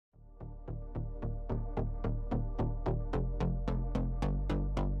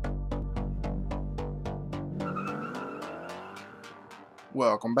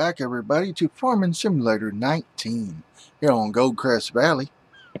Welcome back, everybody, to Farming Simulator 19 here on Goldcrest Valley.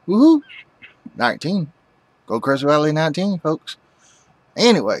 Woohoo! 19. Goldcrest Valley 19, folks.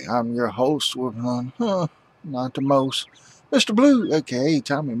 Anyway, I'm your host with not the most, Mr. Blue, aka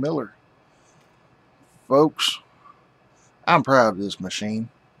Tommy Miller. Folks, I'm proud of this machine.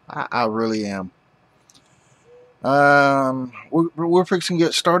 I really am. We're fixing to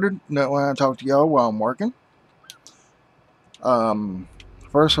get started. I want to talk to y'all while I'm working.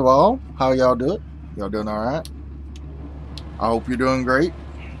 First of all, how y'all do it? Y'all doing all right? I hope you're doing great.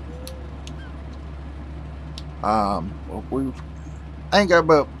 We ain't got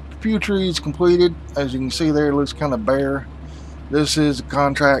but a few trees completed. As you can see there, it looks kind of bare. This is a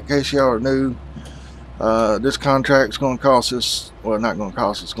contract, in case y'all are new. This contract's going to cost us, well, not going to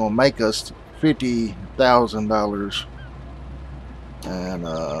cost us, it's going to make us $50,000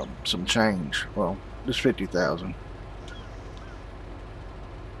 and some change. Well, just $50,000.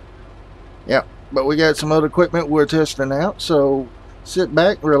 Yep, but we got some other equipment we're testing out, so sit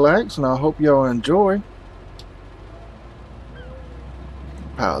back, relax, and I hope y'all enjoy.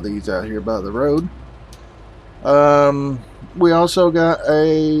 Pile these out here by the road. We also got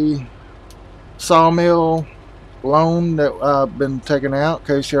a sawmill loan that I've been taking out, in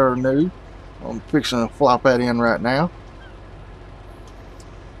case y'all are new. I'm fixing to flop that in right now.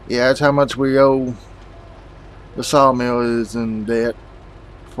 Yeah, that's how much we owe. The sawmill is in debt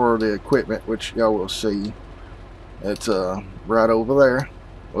for the equipment, which y'all will see. It's right over there.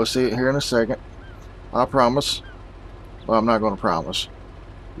 We'll see it here in a second. I promise. Well, I'm not going to promise.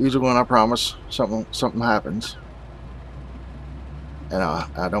 Usually when I promise, something happens, and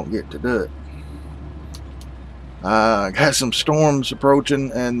I don't get to do it. Got some storms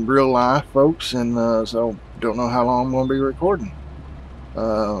approaching in real life, folks, and so don't know how long I'm going to be recording.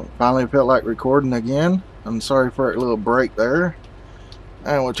 Finally felt like recording again. I'm sorry for that little break there.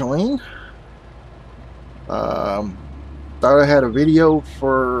 And what you mean? Thought I had a video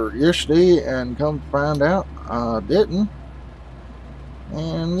for yesterday, and come to find out I didn't.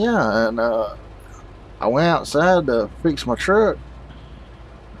 And yeah, and I went outside to fix my truck.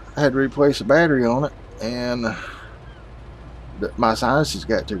 I had to replace the battery on it, and my sinuses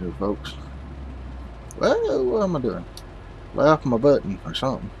got to me, folks. Well, what am I doing? Left my button or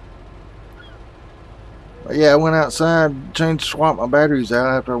something. But yeah, I went outside, swapped my batteries out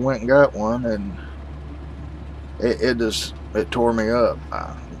after I went and got one, and it tore me up.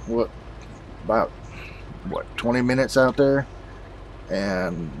 About 20 minutes out there,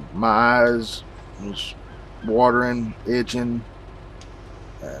 and my eyes was watering, itching,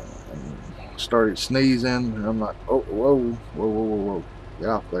 and started sneezing, and I'm like, oh, whoa, get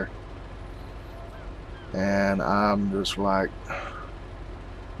off there. And I'm just like,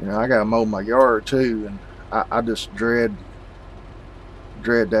 you know, I gotta mow my yard too, and I just dread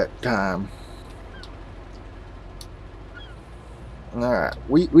that time. Alright,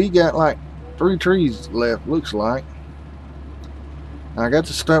 we got like 3 trees left, looks like. I got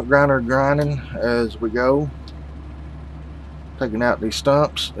the stump grinder grinding as we go, taking out these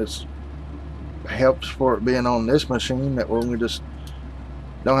stumps. It helps for it being on this machine, that when we just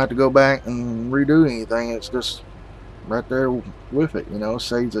don't have to go back and redo anything. It's just right there with it, you know,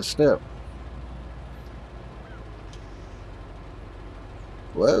 saves a step.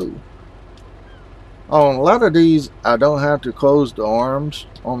 Whoa. On a lot of these, I don't have to close the arms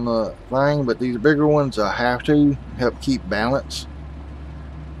on the thing, but these bigger ones I have to help keep balance.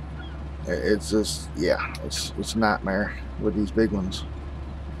 It's just, yeah, it's a nightmare with these big ones.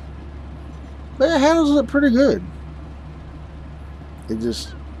 But it handles it pretty good. It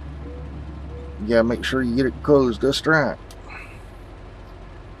just, you gotta make sure you get it closed just right.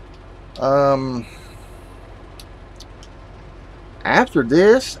 After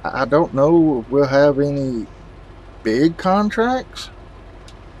this, I don't know if we'll have any big contracts.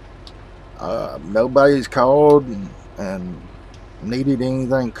 Nobody's called and needed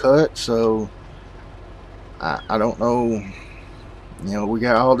anything cut, so I don't know. You know, we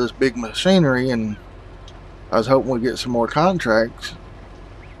got all this big machinery, and I was hoping we'd get some more contracts.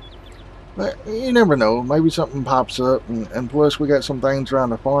 But you never know. Maybe something pops up, and plus we got some things around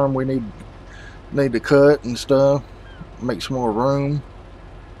the farm we need to cut and stuff. Make some more room.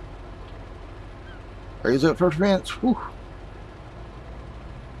 Raise up for fence. Whew.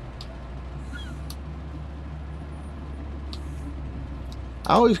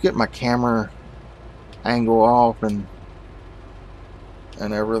 I always get my camera angle off and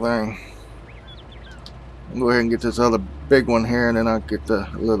everything. I'll go ahead and get this other big one here, and then I'll get the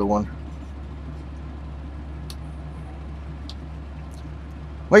little one.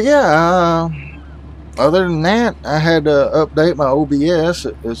 But yeah, other than that, I had to update my OBS.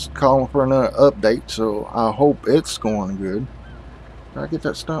 It's calling for another update, so I hope it's going good. Did I get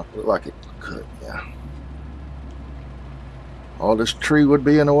that stump? Look like it could, yeah. All this tree would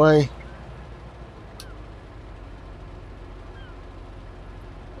be in the way.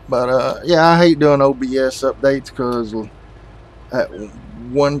 But yeah, I hate doing OBS updates because at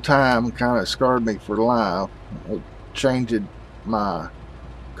one time kind of scarred me for life. It changed my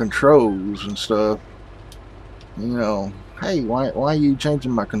controls and stuff. You know, hey, why are you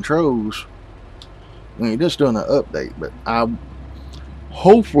changing my controls when you're just doing an update? But I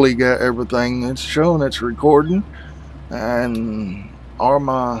hopefully got everything. It's showing it's recording, and all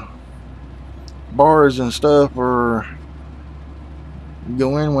my bars and stuff are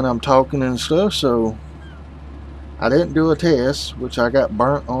going when I'm talking and stuff. So I didn't do a test, which I got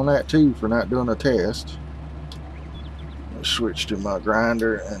burnt on that too for not doing a test. I'll switch to my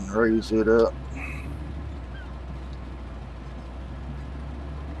grinder and raise it up.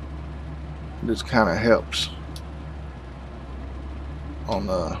 This kind of helps on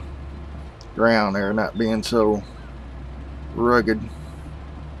the ground there, not being so rugged.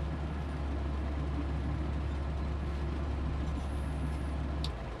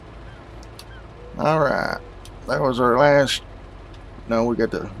 All right, that was our last. No, we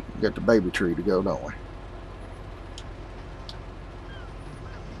got the baby tree to go, don't we?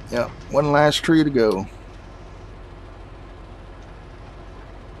 Yep, one last tree to go.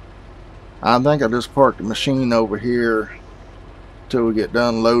 I think I just parked the machine over here till we get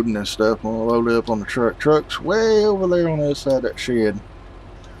done loading and stuff. We'll load it up on the truck. Truck's way over there on the other side of that shed.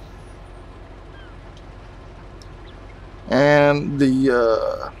 And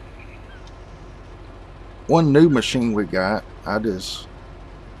the one new machine we got, I just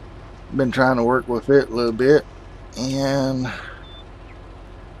been trying to work with it a little bit, and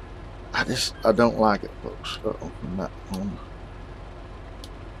I don't like it, folks. Uh-oh, I'm not on.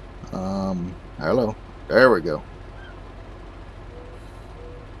 Hello. There we go.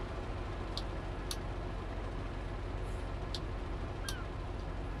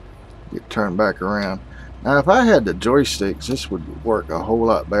 Get turned back around. Now, if I had the joysticks, this would work a whole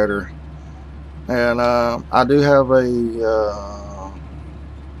lot better. And I do have a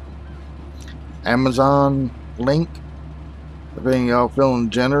Amazon link. If any of y'all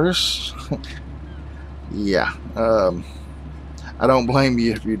feeling generous, yeah. I don't blame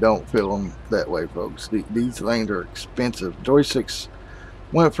you if you don't feel them that way, folks. These things are expensive. Joysticks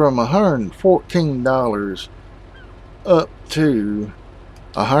went from $114 up to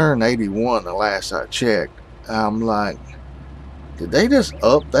 $181 the last I checked. I'm like, did they just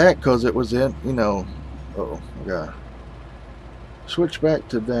up that because it was in, you know? Oh, I gotta switch back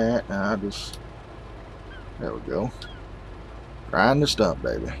to that. And there we go. Grind the stump,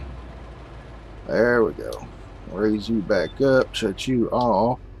 baby. There we go. Raise you back up, shut you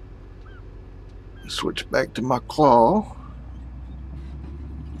off. Switch back to my claw.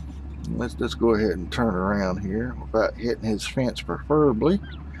 Let's just go ahead and turn around here without hitting his fence, preferably.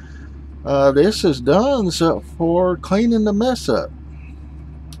 This is done except for cleaning the mess up.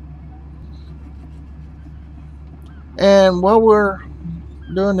 And while we're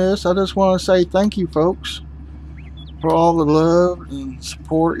doing this, I just want to say thank you, folks, for all the love and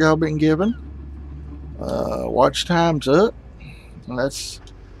support y'all been giving. Watch time's up. That's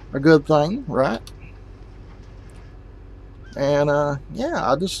a good thing, right? And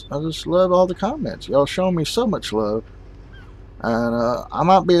yeah, I just love all the comments. Y'all showing me so much love. And I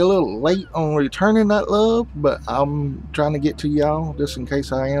might be a little late on returning that love, but I'm trying to get to y'all just in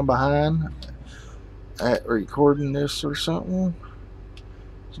case I am behind at recording this or something.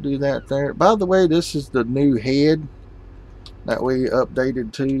 Let's do that there. By the way, this is the new head that we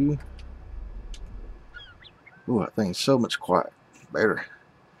updated to. Ooh, I think it's so much quiet. Better.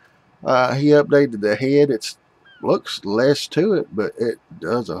 He updated the head. It looks less to it, but it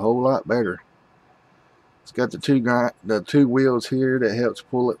does a whole lot better. It's got the two wheels here that helps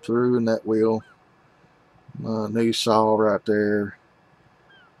pull it through, and that wheel. New saw right there.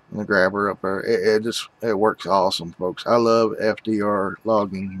 And the grabber up there. It works awesome, folks. I love FDR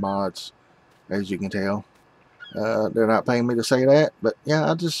logging mods, as you can tell. They're not paying me to say that, but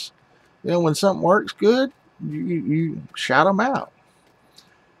yeah, you know, when something works good, you shout them out.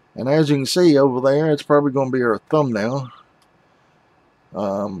 And as you can see over there, it's probably going to be our thumbnail.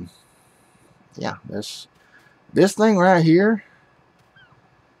 Yeah, this thing right here.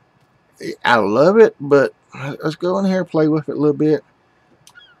 I love it, but let's go in here and play with it a little bit.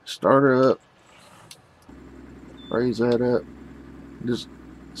 Start her up. Raise that up. Just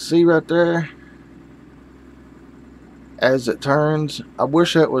see right there. as it turns. I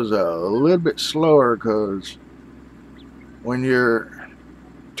wish that was a little bit slower, because when you're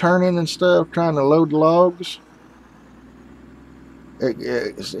turning and stuff, trying to load logs, it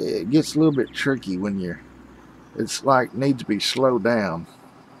gets a little bit tricky when it's like needs to be slowed down.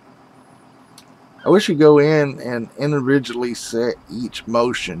 I wish you go in and individually set each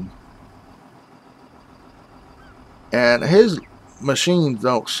motion. And his machines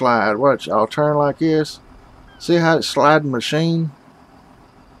don't slide. Watch, I'll turn like this. See how it's sliding machine?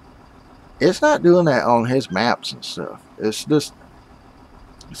 It's not doing that on his maps and stuff. It's just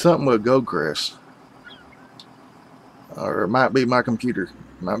something with Goldcrest. Or it might be my computer.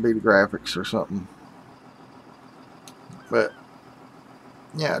 It might be the graphics or something. But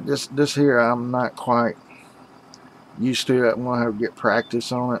yeah, this here I'm not quite used to it. I'm gonna have to get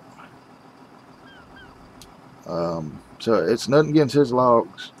practice on it. So it's nothing against his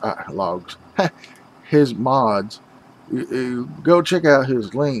his mods. You go check out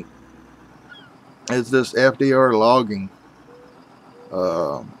his link. It's this FDR logging.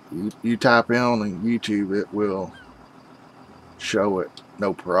 You type in on YouTube, it will show it,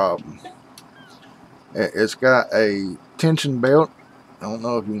 no problem. It's got a tension belt. I don't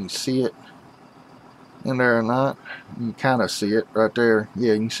know if you can see it in there or not. You can kind of see it right there.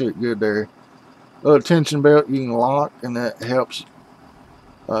 Yeah, you can see it good there. A tension belt you can lock, and that helps.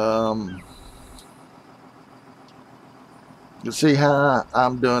 You see how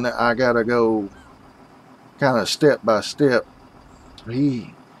I'm doing it? I gotta go kind of step by step.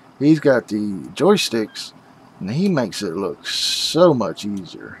 He's got the joysticks, and he makes it look so much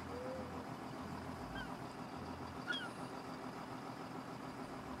easier.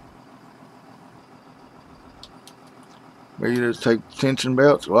 Where you just take tension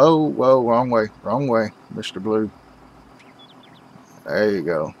belts. Whoa, wrong way, Mr. Blue. There you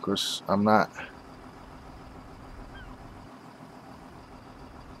go. Of course, I'm not.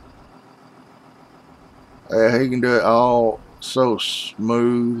 He can do it all so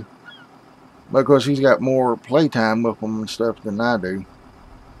smooth. But of course, he's got more playtime with them and stuff than I do.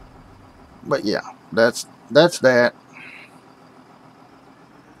 But yeah, that's that.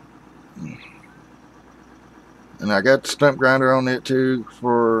 And I got the stump grinder on it too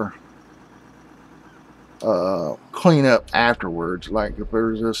for cleanup afterwards. Like if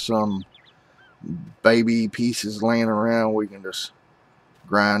there's just some baby pieces laying around, we can just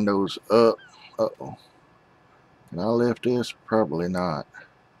grind those up. Uh-oh. Can I lift this? Probably not.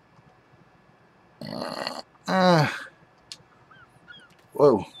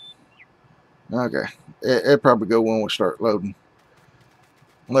 Whoa. Okay. It'll probably go when we start loading.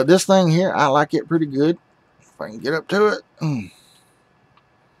 But this thing here, I like it pretty good. If I can get up to it.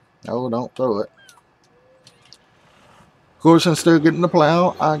 Oh, don't throw it. Of course, instead of getting the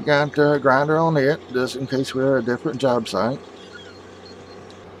plow, I got a grinder on it, just in case we're at a different job site.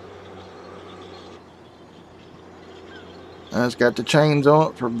 And it's got the chains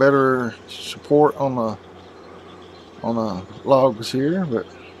on it for better support on the logs here, but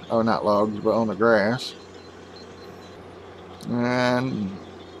oh, not logs, but on the grass. And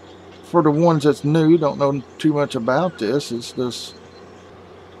for the ones that's new, don't know too much about this, it's just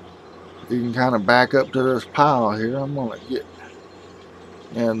you can kind of back up to this pile here. I'm gonna get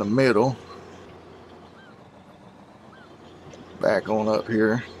in the middle, back on up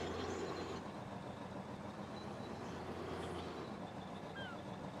here.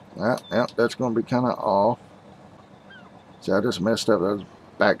 Yep, that's going to be kind of off. See, I just messed up. I was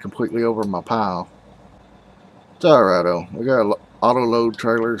back completely over my pile. It's alright though. We got an auto load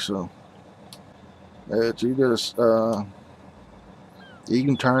trailer, so you just you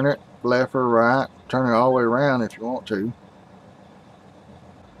can turn it left or right, turn it all the way around if you want to.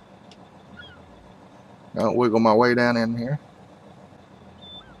 Don't wiggle my way down in here.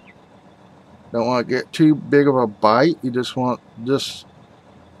 Don't want to get too big of a bite. You just want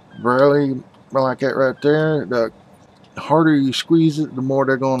barely like that right there. The harder you squeeze it, the more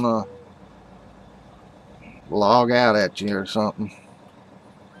they're gonna log out at you or something.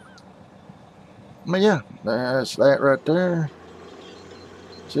 But yeah, that's that right there.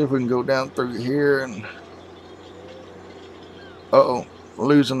 See if we can go down through here and uh-oh,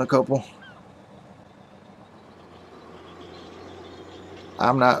 losing a couple.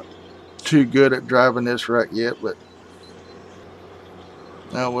 I'm not too good at driving this right yet, but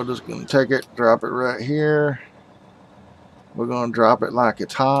now we're just gonna take it, drop it right here. We're gonna drop it like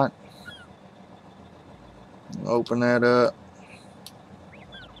it's hot. Open that up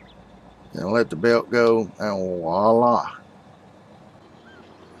and let the belt go, and voila,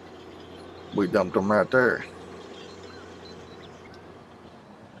 we dumped them right there.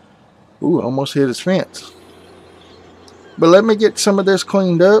 Ooh, almost hit his fence. But let me get some of this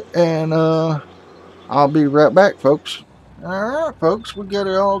cleaned up, and I'll be right back, folks. Alright, folks, we got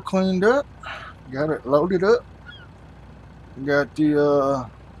it all cleaned up. Got it loaded up. Got the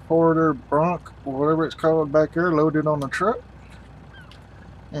Ford or Bronc, or whatever it's called back there, loaded on the truck.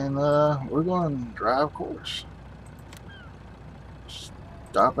 And we're going to drive course.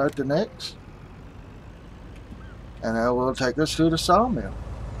 Stop at the next. And that will take us to the sawmill.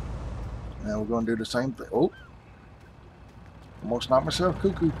 Now we're going to do the same thing. Oh, almost knocked myself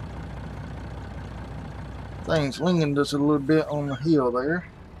cuckoo. Thing's leaning just a little bit on the hill there.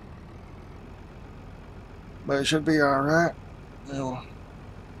 But it should be alright. You know,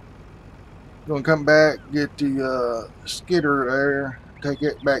 going to come back, get the skidder there, take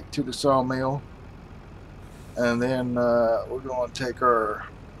it back to the sawmill. And then we're going to take our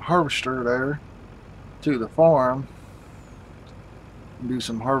harvester there to the farm and do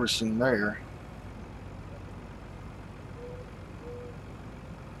some harvesting there.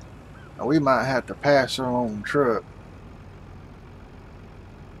 Now we might have to pass our own truck.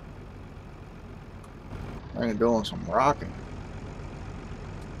 I ain't doing some rocking.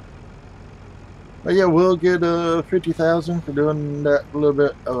 But yeah, we'll get $50,000 for doing that little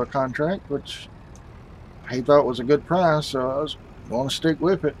bit of a contract, which he thought was a good price, so I was going to stick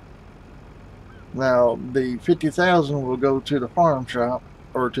with it. Now the $50,000 will go to the farm shop,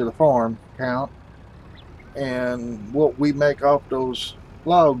 or to the farm account, and what we make off those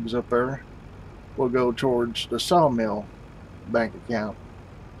logs up there will go towards the sawmill bank account,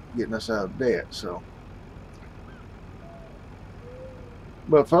 getting us out of debt. So,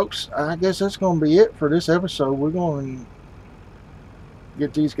 but folks, I guess that's going to be it for this episode. We're going to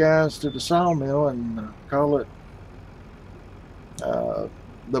get these guys to the sawmill and call it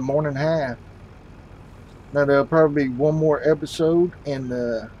the morning half. Now there'll probably be one more episode in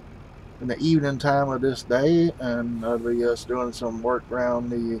the evening time of this day, and that'll be us doing some work around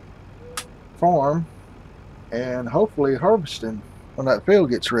the farm and hopefully harvesting when that field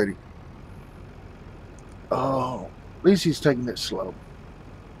gets ready. Oh, at least he's taking it slow.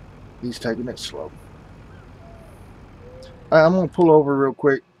 He's taking it slow. I'm going to pull over real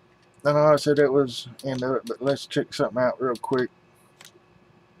quick. I know I said it was in there, but let's check something out real quick.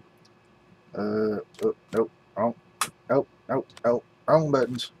 Oh, nope, wrong. Nope, wrong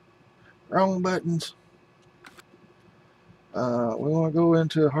buttons. Wrong buttons. We want to go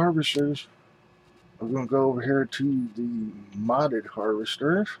into harvesters. We're going to go over here to the modded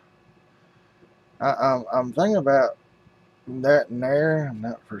harvesters. I'm thinking about that in there. I'm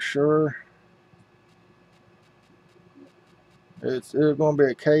not for sure. It's either going to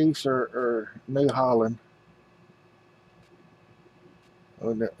be a Case or New Holland.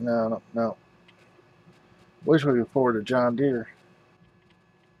 Oh, no. Wish we could afford a John Deere.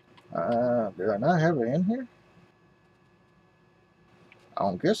 Do I not have it in here? I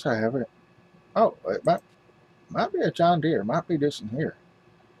don't guess I have it. Oh, it might be a John Deere. It might be this in here.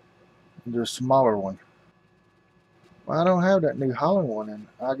 Just a smaller one. Well, I don't have that New Holland one, and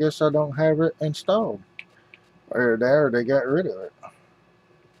I guess I don't have it installed. Or they got rid of it.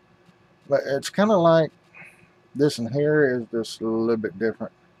 But it's kind of like this in here is just a little bit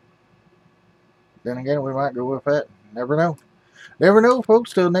different. Then again, we might go with that. Never know. Never know,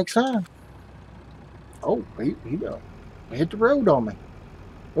 folks. Till next time. Oh, he hit the road on me.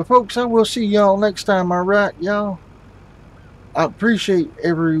 Well, folks, I will see y'all next time. All right, y'all. I appreciate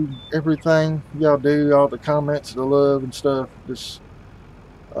everything y'all do, all the comments, the love and stuff. Just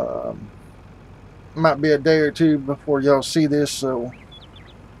might be a day or two before y'all see this, so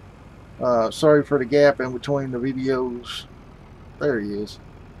sorry for the gap in between the videos. There he is.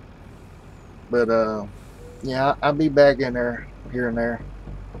 But yeah, I'll be back in there here and there.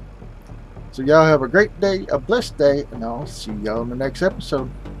 So y'all have a great day, a blessed day, and I'll see y'all in the next episode.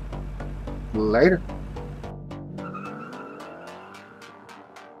 Later.